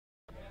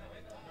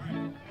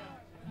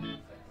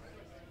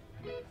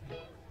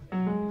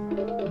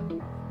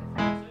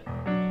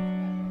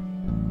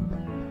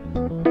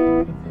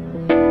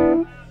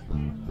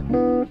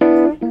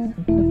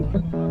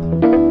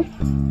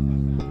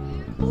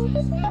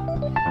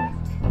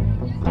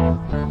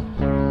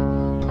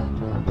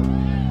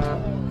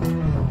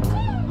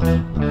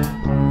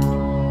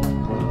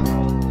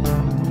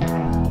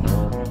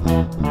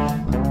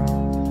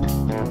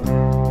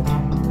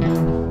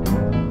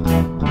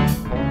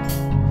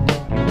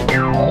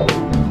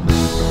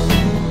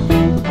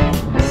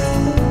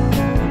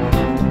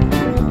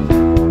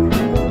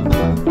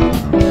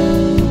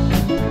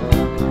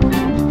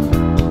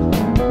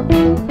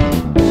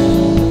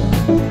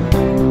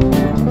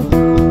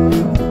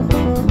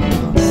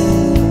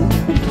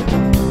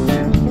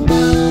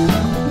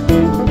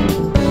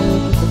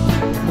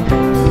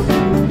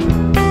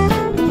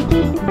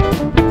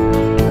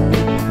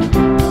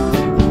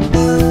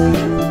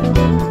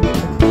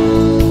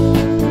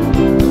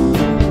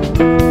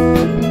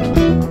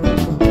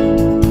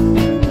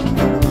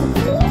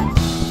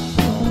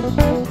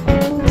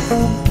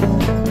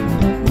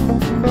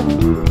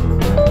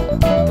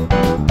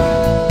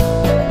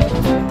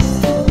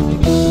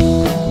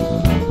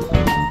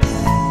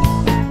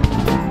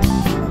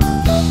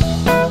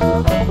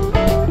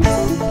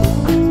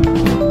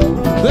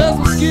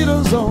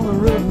On the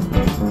river,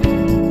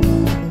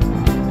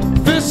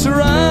 fish are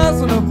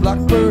rising up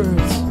like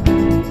birds.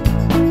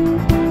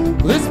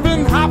 Well, it's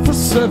been hot for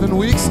 7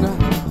 weeks now,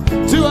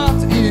 too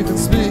hot to even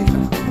speak.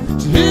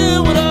 Did you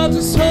hear what I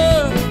just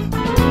heard?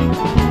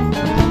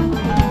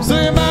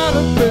 Say it might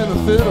have been a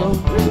fiddle,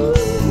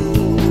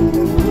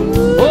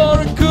 or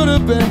it could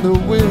have been the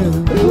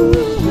wind.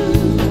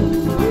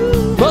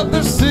 But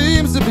there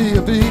seems to be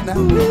a beat now,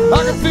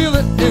 I can feel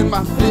it in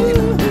my feet.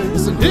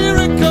 So here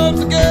it comes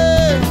again.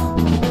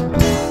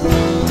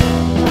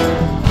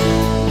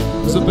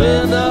 So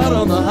bend out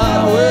on the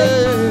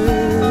highway,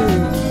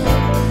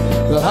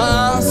 the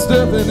high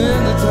stepping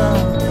into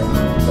town.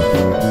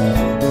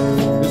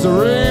 It's a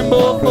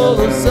rainbow full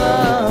of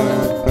sound.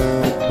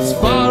 It's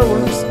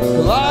fireworks,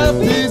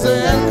 calliopes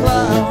and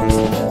clowns,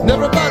 and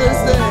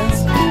everybody's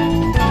dancing.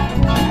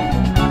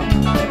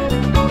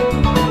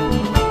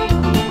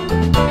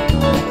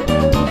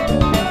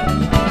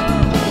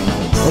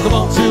 Oh, come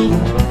on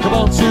children, come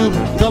on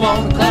children, come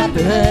on and clap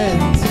your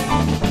hands.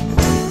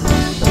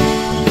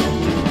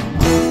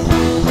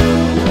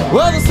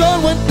 Well, the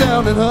sun went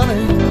down in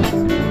honey,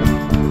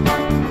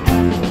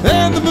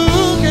 and the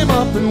moon came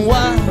up in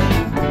wine.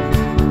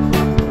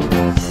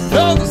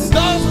 Oh, the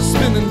stars were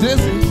spinning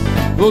dizzy,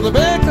 oh, the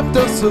band kept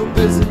us so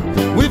busy,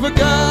 we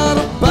forgot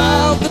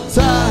about the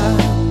time.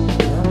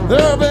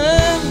 They're a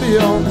band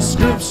beyond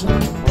description,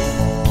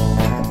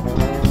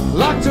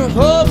 like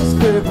Jehovah's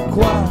favorite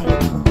choir.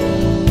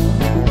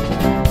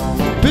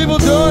 People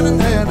joining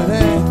hand in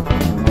hand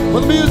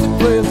when the music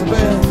plays the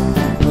band.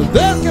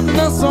 They're keeping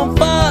us on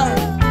fire.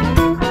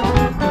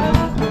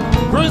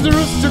 Praise the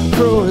rooster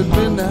crow at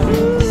midnight.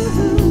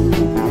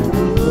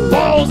 The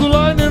balls of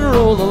lightning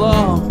roll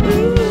along.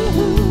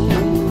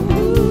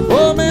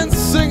 Oh, men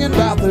singing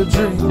about their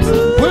dreams,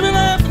 women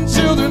laughing,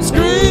 children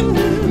scream,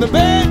 and the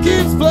band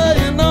keeps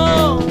playing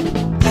on.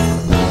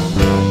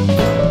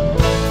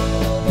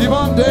 Keep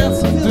on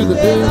dancing through the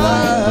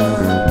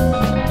daylight,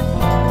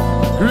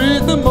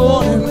 greet the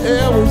morning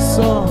air with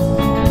song.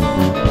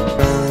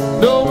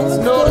 No one's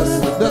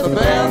noticed that the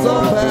band's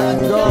all back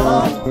and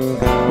gone.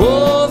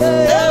 Oh,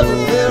 ever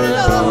there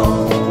at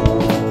all,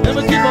 and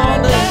we keep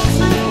on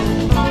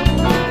dancing.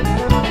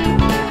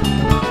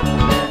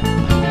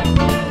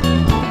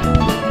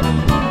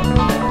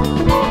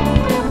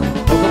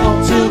 Oh, come on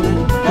children,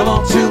 come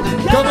on children,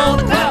 come on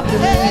and clap your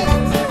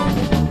hands.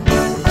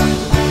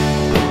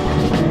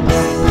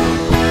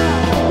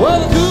 Well,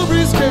 the cool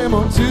breeze came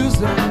on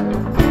Tuesday,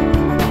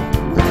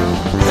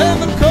 and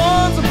the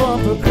corn's a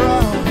bumper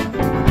crowd,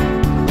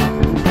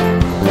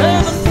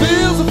 and the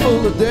fields are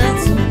full of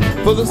dancing,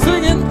 for the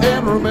singing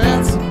and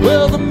romance.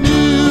 Well, the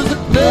music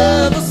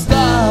never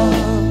stops.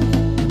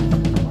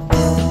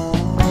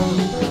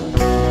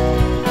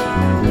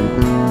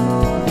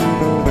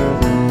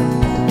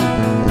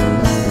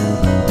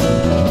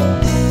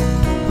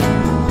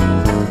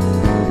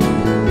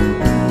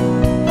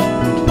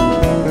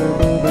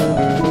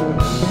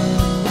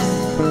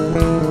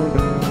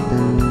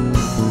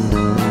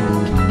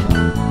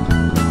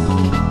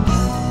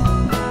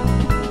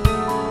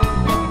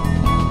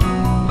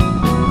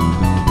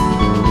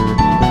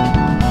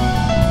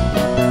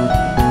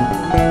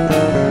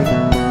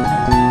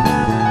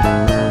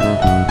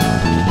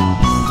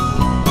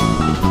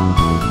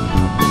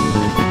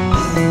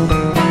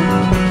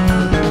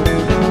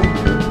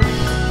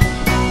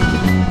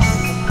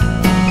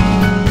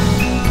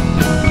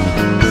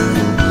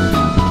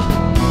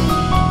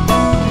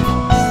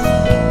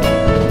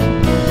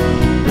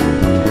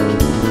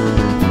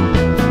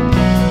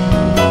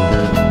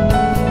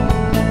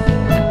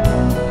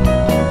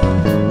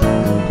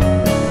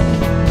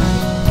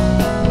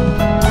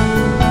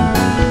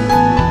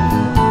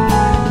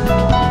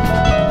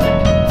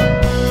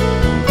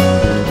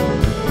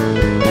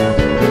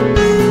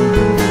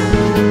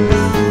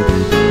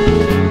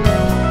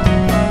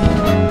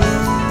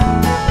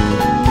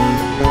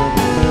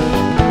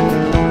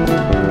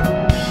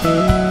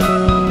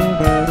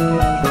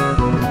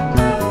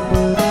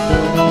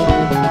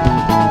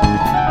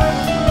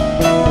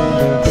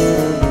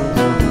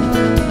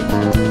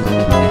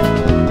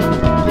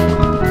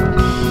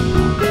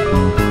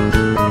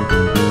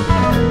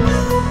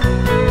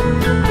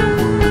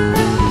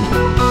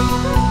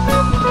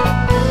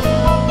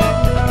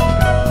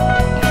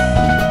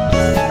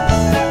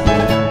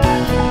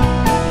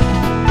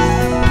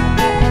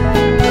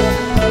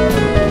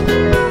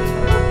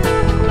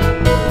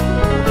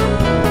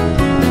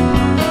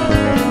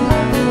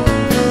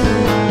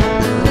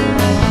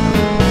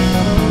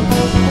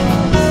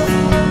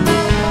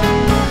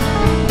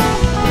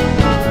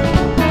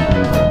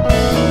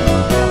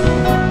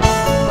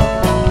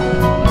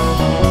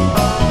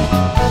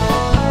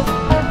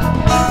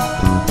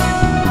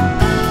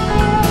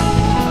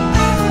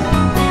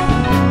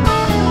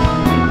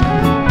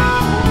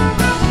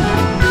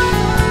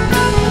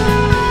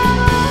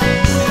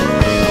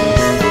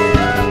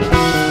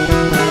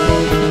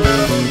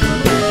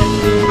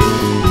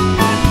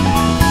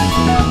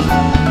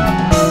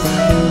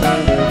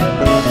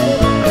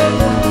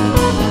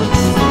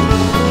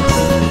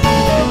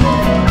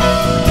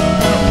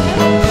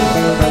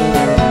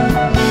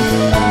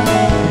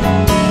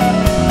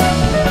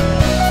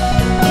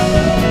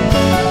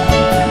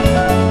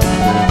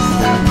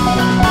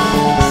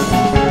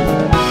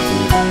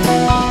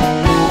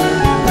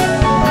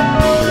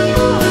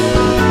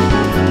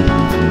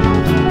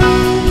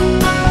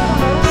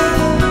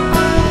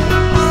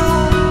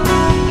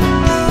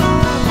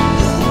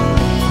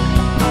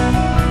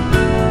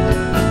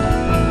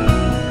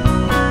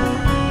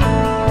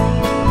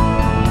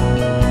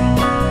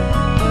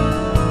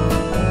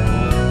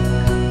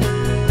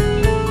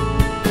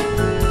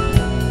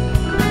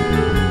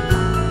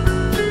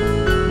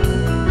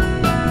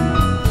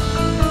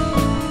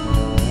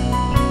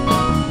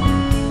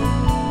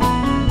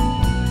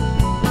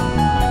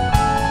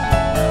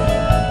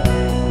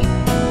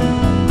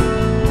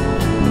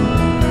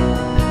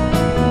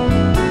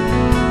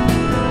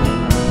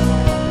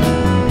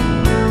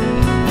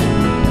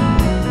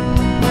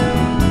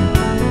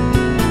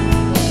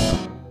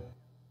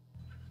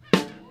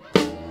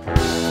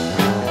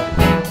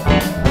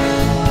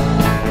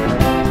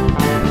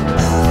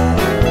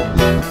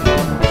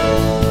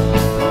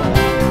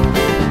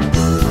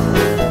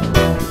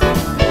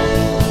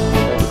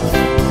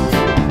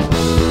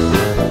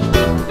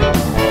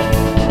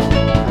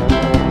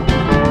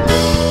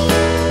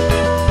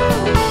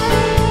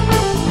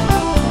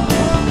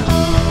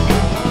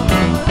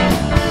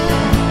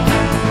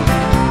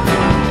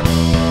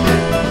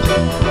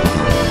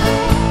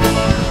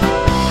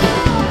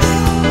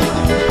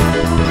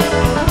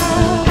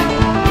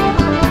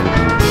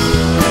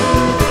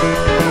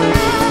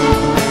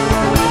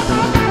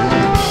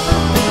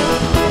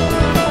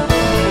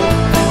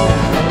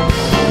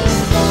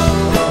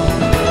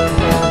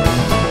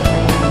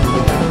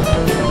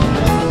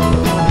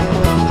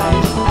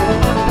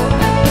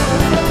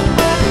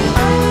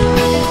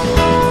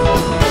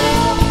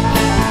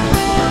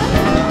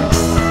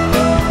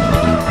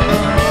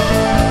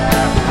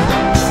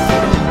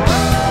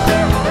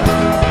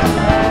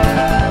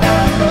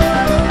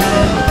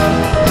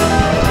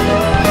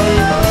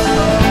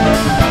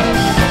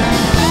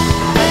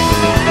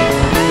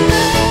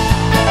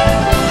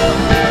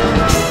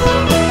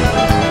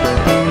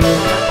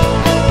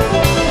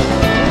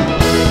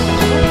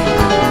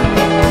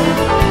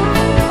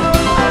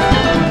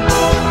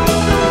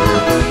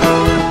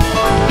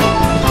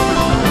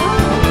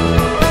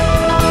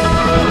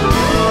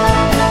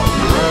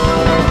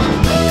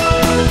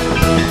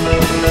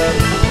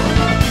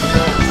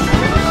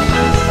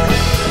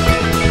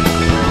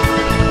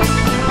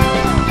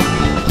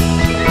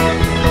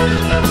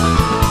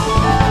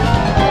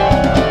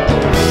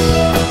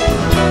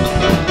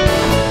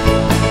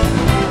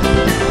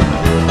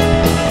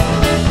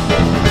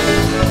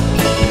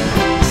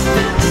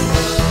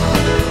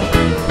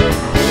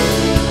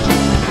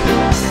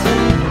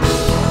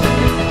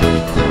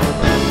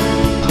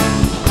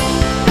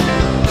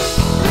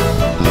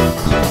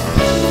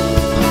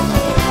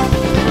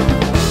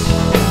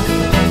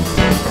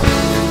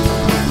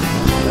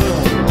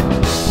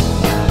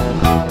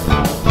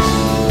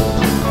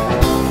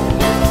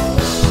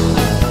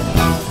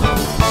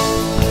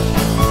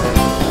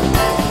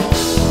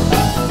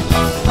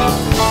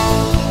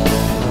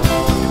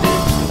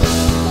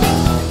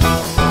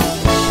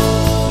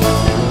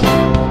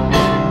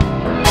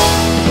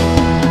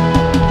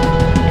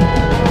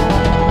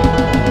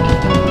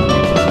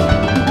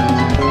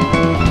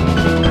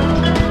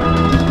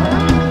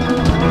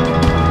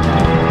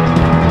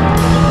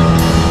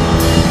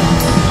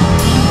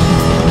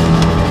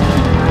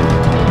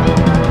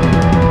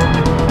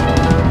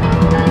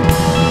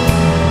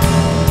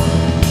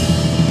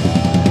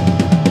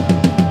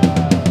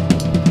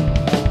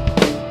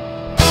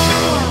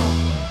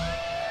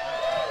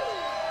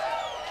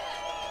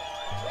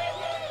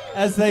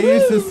 As they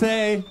used to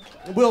say,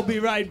 we'll be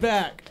right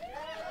back.